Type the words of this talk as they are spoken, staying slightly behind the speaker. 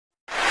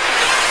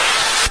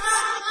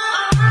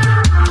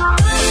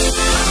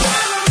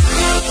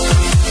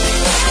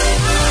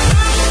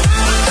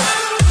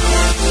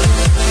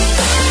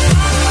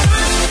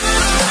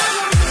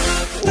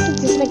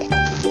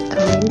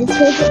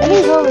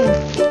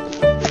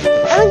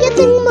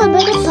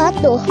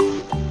though.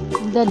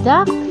 The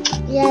duck?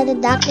 Yeah, the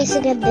duck is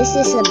good. This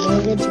is a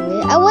bigger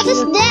tree. What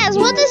is this?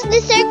 What is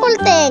the circle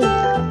thing?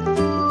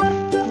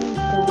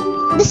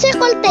 The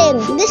circle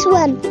thing. This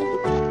one.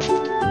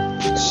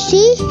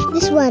 See?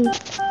 This one.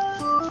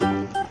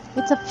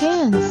 It's a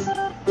fence.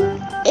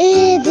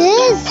 It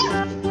is.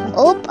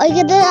 Oh,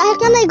 how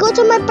can I go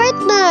to my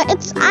partner?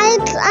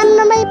 I'm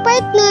my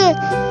partner.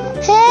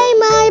 Hey,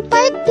 my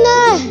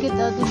partner. Get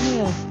out of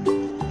here.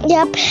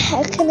 Yep,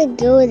 how can I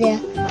go there?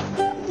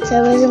 So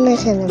I wasn't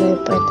missing my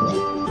partner.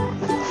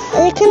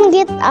 I can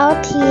get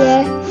out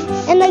here,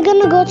 and I'm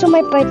gonna go to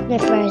my partner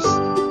first.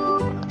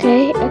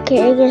 Okay,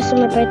 I go to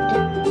my partner.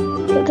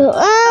 I go.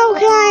 Oh,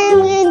 okay,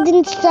 I'm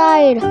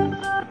inside.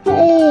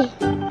 Hey,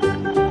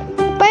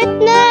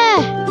 partner.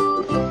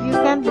 You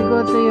can't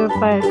go to your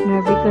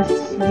partner because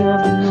you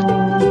have no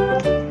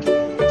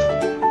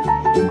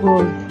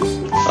gold.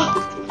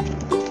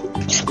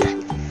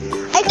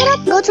 I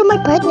cannot go to my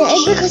partner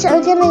because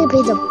I'm gonna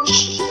pay them.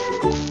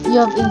 You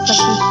have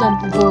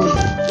insufficient gold.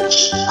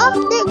 Oh,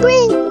 they're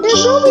growing.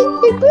 They're growing.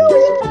 They're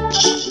growing.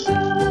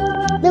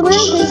 They're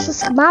growing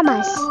just like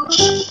mamas.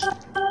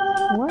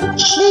 What?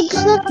 They're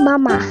just like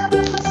mama.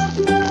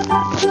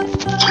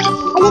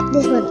 I like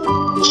this one.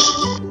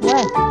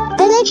 What?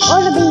 I like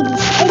all the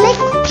babies. I like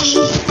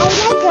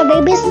the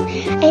babies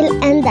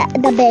and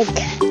the big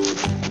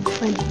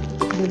one.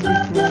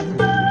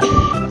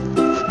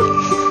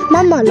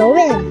 Mama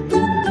Lauren.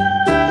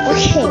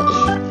 Okay.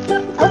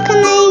 How can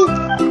I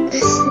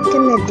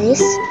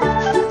this?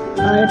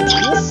 All of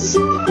this.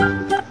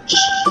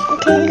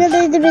 Okay, I'm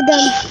gonna do it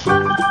done.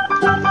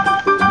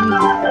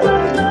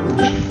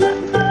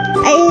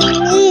 I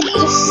need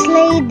to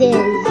slay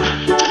this.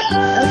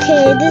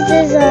 Okay, this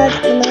is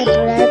my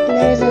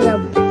partner's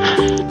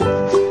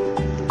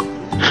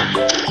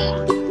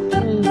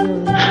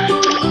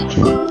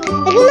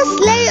I'm gonna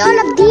slay all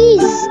of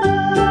these.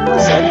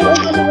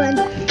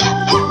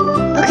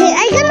 Okay,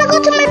 I'm gonna go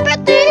to my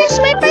partner. This is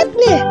my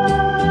partner.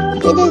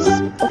 Okay, this.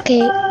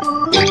 Okay.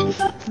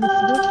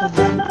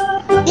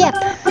 Yep.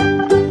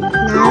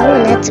 Now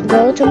let's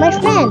go to my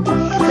friend.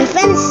 My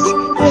friend's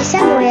here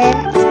somewhere.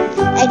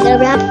 I'm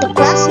gonna have to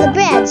cross the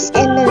bridge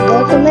and then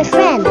go to my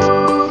friend.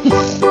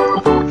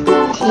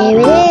 Here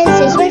it is.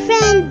 Here's my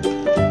friend.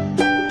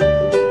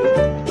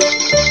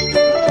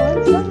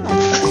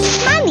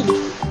 Money.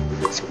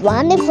 It's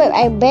money for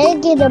I better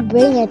get to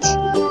bring it.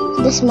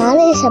 This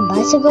money is a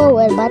bicycle,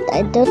 but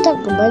I don't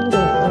talk about it.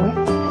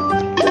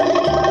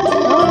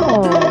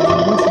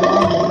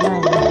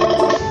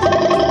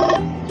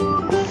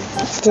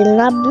 Still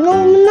not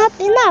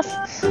enough.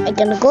 I'm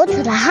gonna go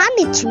to the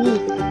honey tree.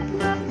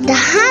 The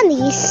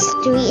honey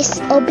tree is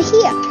over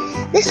here.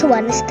 This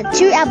one is the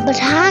tree of the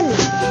honey.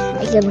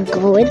 I'm gonna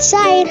go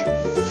inside.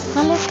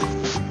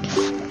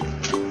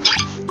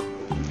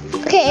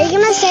 Okay, I'm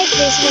gonna take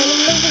this one.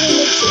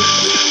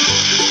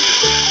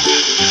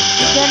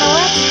 You gonna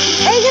what?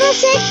 I'm gonna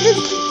take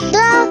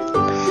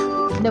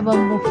The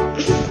bamboo.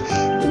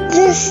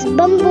 This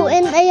bamboo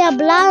and I have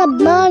a lot of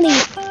money.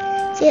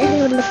 See,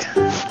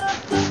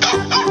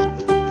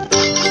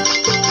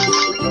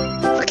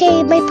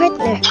 okay, my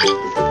partner.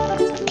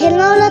 Okay,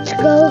 now let's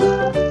go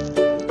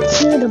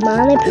to the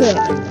money pit.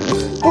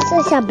 This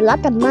is a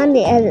lot of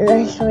money and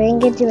it's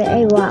ringgit to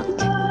I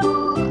walked.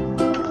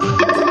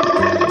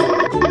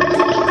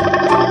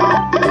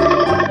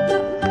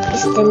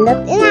 It's still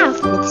not enough.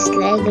 It's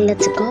like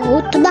let's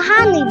go to the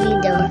honey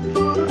beetle.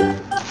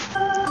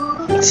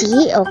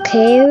 See,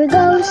 okay, here it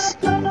goes.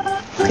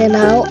 Okay,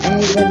 now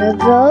I'm gonna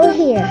go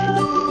here.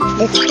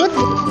 Let's put it.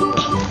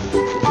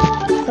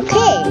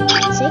 Okay,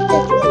 take the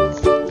trees.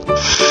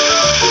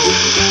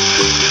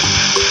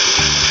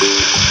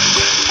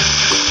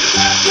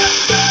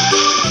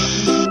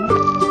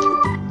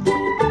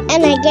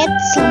 And I get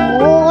some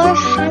more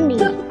honey.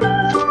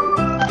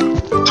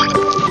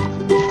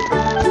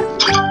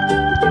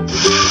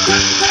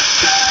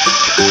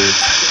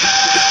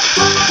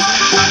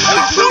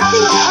 It's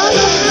getting all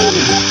the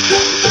honey.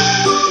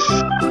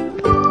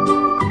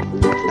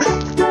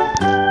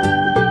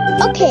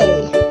 Okay.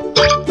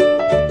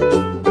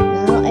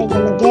 Now I'm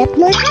gonna get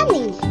more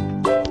honey.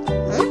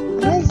 Huh?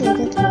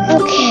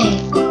 Okay.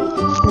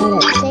 Now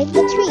let's take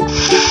the tree.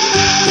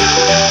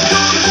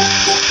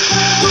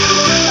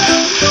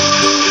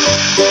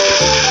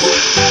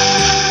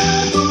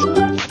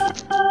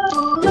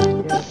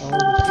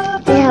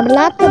 They have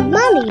lots of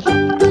money.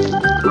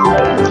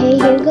 Okay,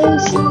 here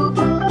goes.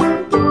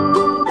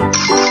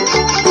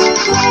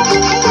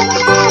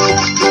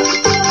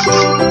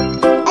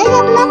 I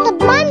have lots of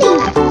money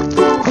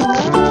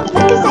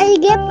because I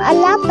get a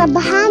lot of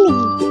honey.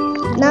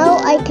 Now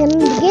I can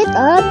get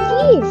all of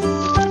these.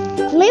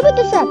 Maybe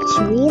there's a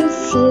tree and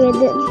see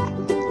with it.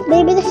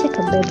 Maybe there's like a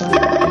big one.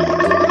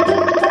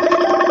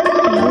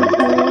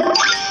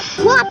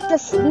 What the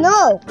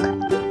smoke?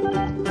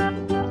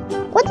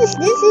 What is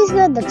this? This is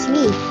not the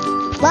tree.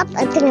 What?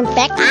 I think a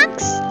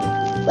pickaxe?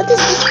 What is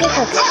this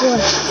pickaxe for?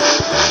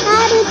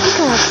 Pickaxe.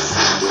 Pickaxe.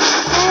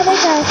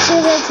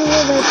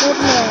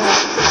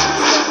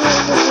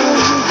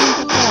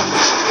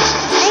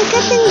 I can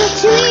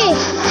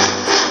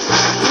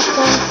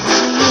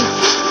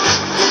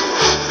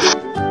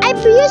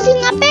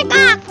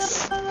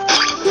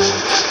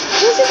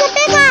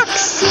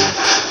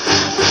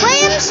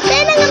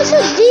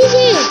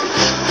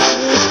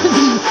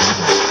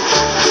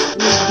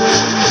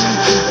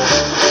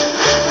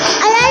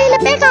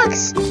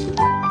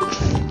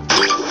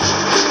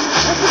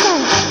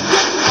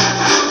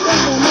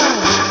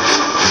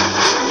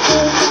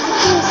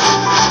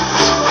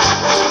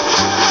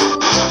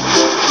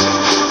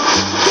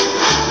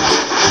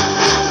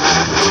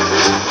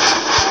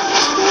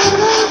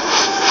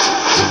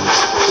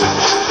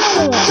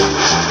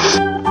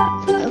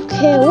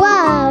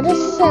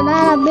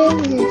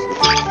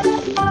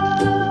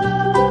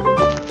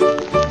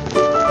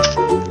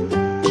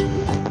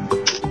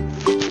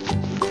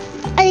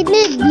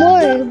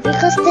here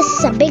because this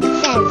is a big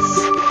fence.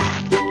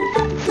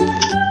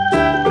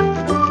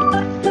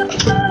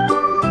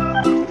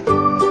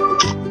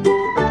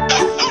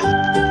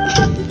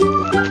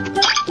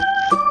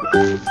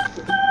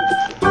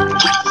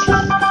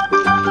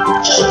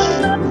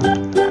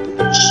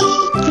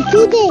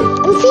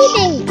 I'm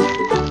feeding.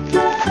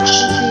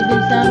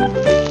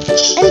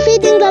 I'm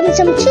feeding them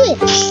some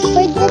treats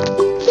for the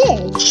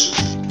kids.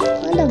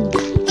 Hold on.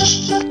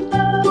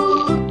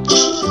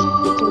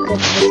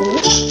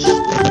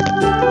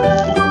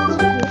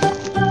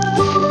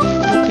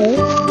 Okay.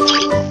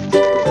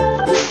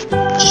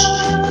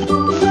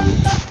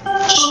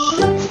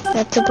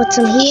 Have to put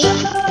some here.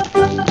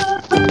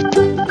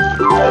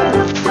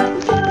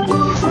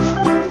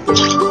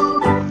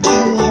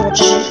 And we have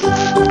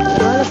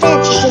all the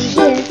fences in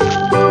here.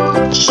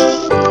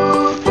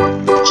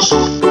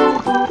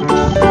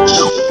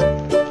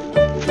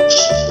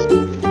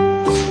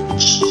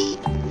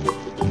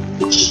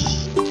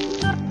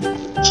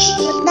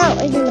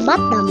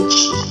 Bottom.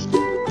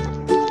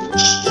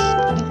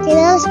 Okay,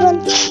 the last one.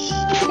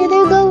 Okay,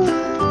 there we go.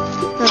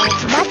 Now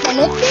it's bottom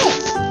with this.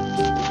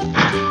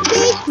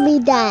 Take me,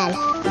 Dad.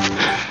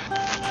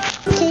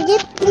 Okay,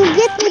 get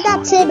me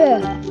that saber.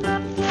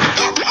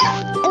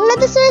 And let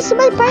us race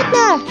my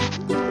partner.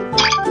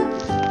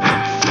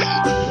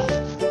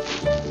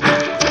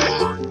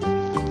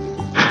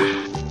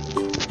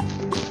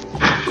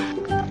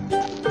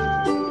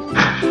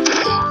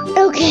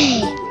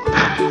 Okay,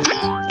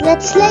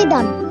 let's slay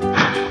them.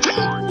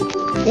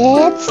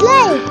 Let's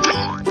slay.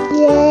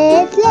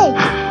 Let's slay.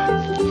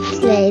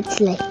 Slay,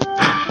 slay.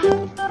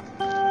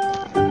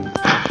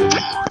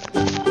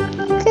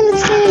 Okay,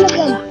 let's slay all of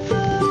them.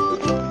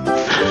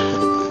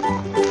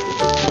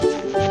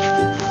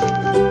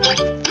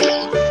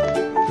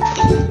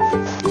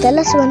 The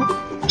last one.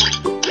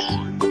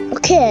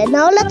 Okay,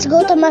 now let's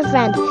go to my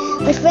friend.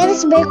 My friend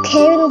is very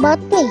caring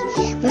about me.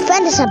 My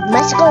friend is a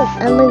bicycle,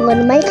 and we're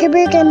gonna make her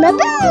big and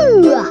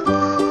boo.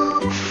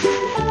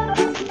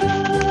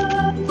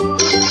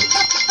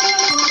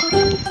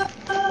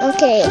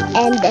 Okay,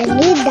 and I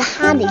need the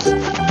honey.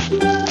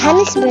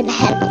 Honey's very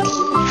healthy.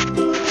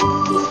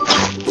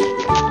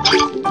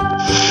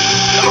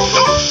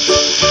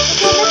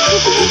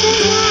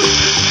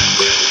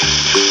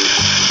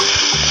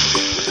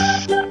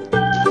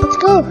 Let's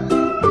go.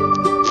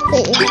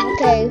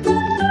 Okay.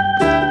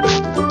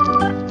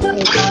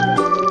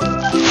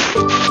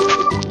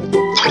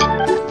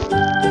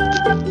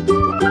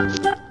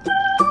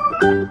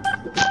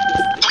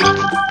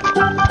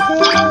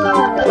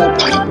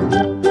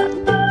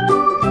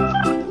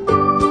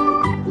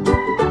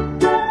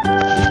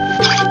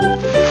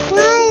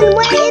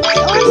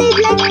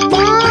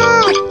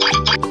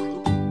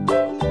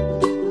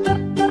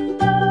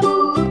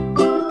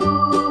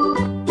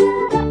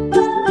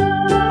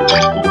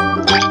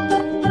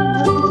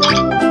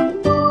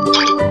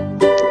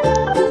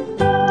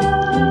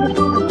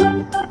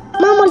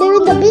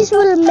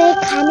 Will make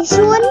honey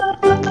soon.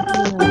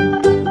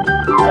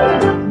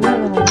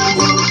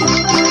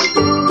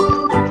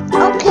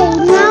 Okay,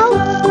 now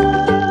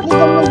we're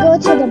gonna go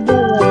to the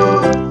brewery.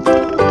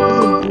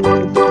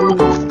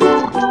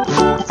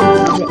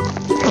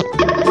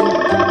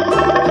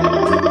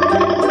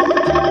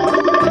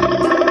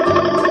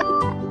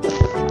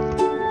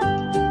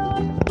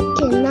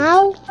 Okay, now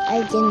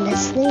I can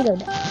listening to the.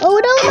 Oh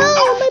no,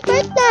 my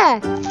partner!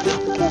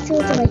 Okay, let's go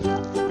to my.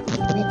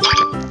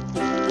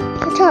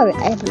 Sorry, I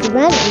have to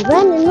run and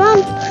run and run.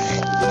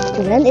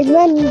 To run and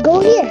run and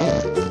go here.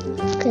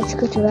 Okay, let's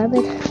go to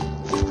rabbit.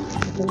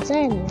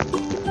 Inside.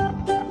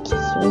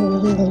 Just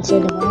running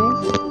inside the barn.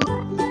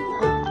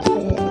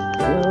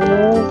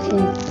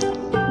 Okay.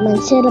 I'm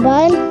inside the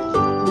barn.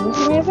 Look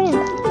at my friend.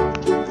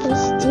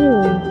 Let's do.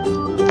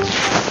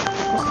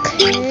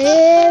 Okay,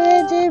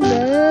 let's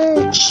run.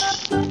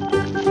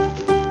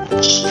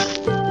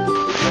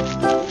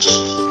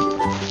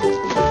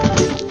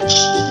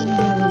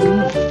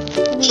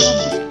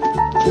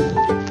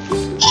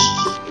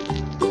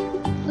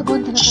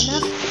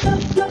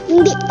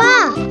 Hindi pa.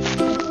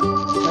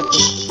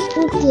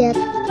 Not yet.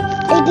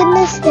 I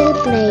didn't still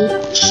play.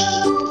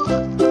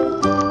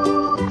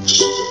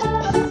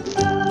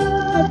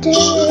 After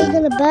I'm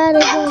gonna bat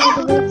it, I'm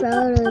gonna be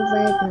proud of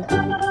right now.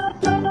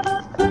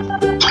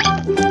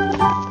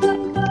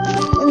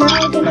 And now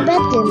I'm gonna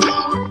bet him.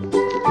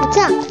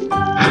 Attack!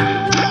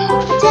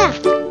 Attack!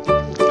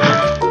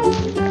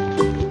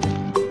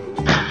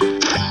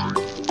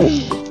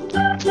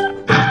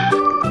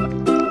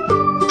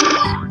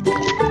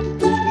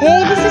 Hey,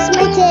 this is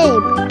my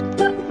tape.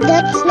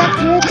 That's not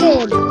your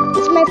tape.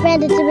 It's my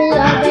friend. It's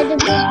already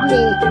with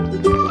me.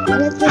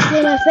 And it's just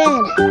my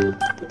friend.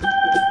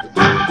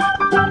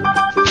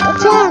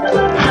 Attack!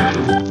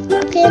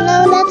 Okay,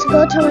 now let's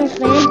go to my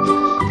friend.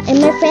 And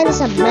my friend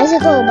is a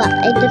bicycle, but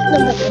I don't know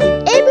about him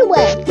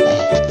everywhere.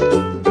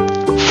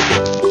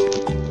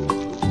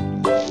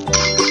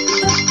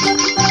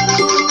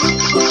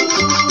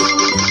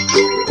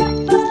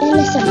 And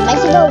it's a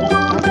bicycle.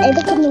 I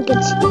don't know if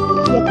it's.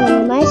 You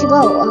can nice go.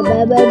 Oh,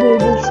 baby,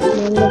 this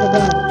is go.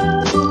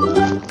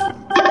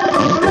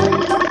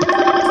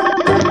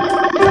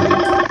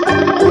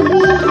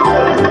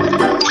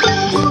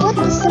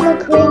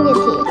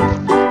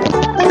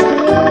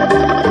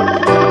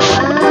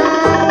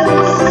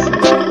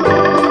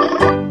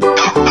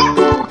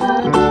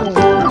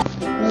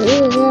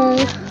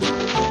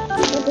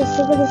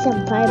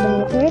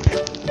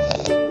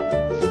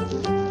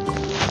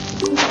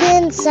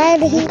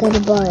 did he go to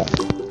buy it?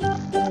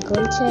 I'm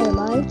going to say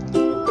mine.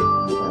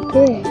 Up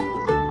here.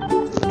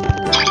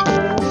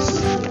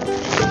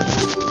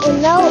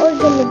 And now we're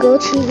gonna go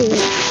to here.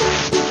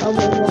 I'll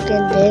be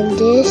walking down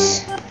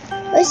this.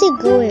 Where's he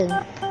going?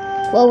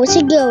 Well, where's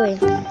he going?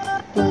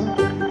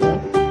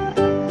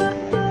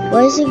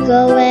 Where's he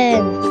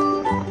going?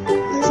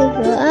 Where's he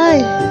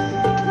going?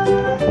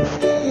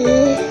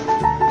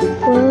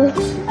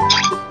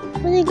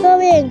 Where's he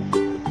going?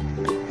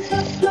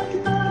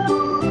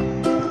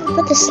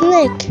 What the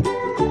snake?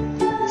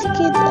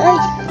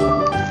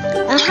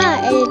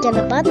 Aha, and you're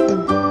gonna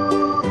button.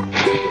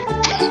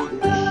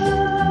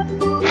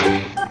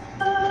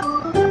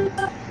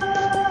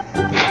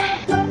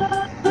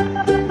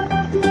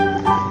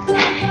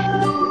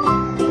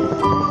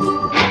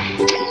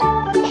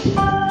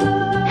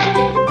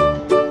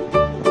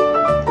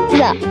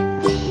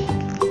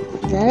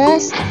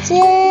 That's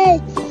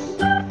it.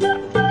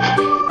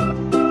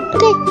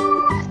 Okay,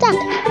 stop.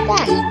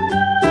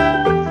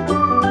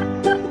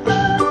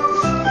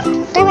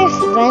 Let my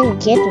friend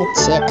get me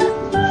sick.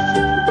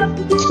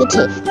 Get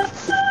it.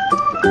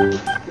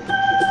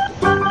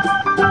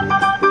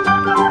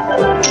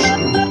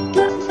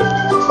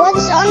 Well,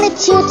 there's only 2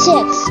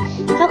 ticks.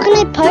 How can I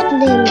partner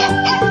them?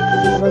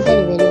 We're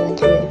gonna really want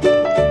to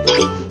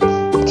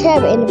win.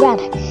 Trevor in the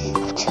ground.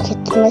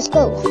 Let's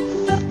go.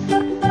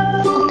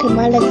 Okay,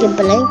 malah dia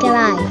blanket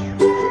eye.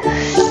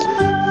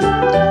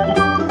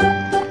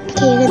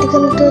 Okay, we're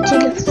gonna go to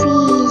the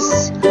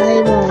feast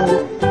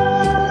eyeball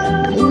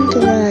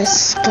into the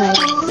sky.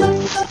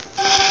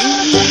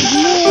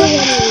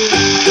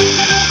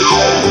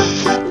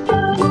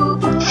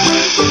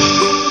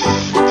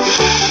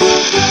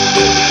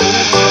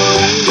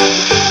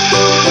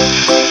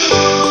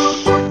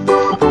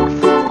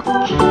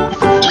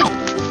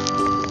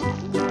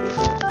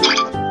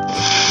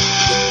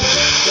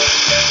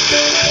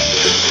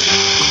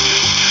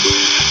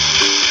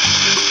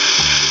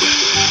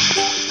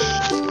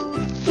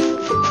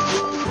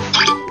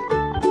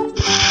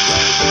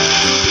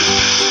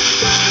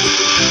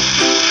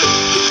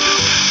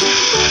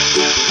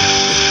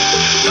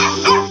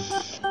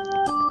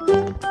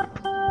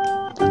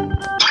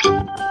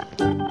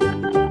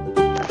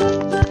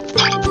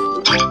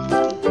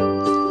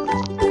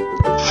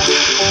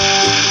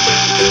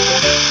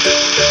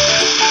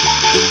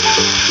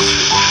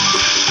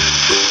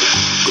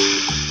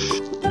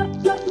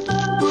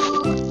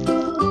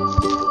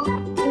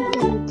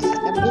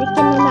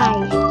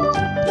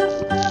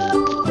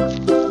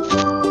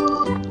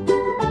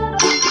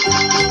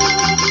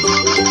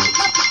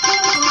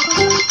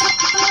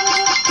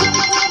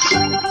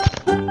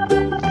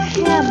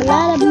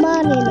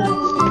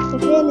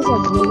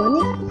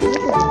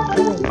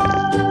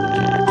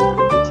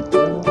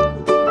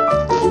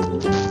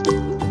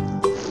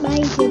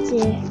 Bye, kids.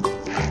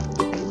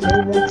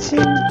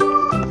 Watching.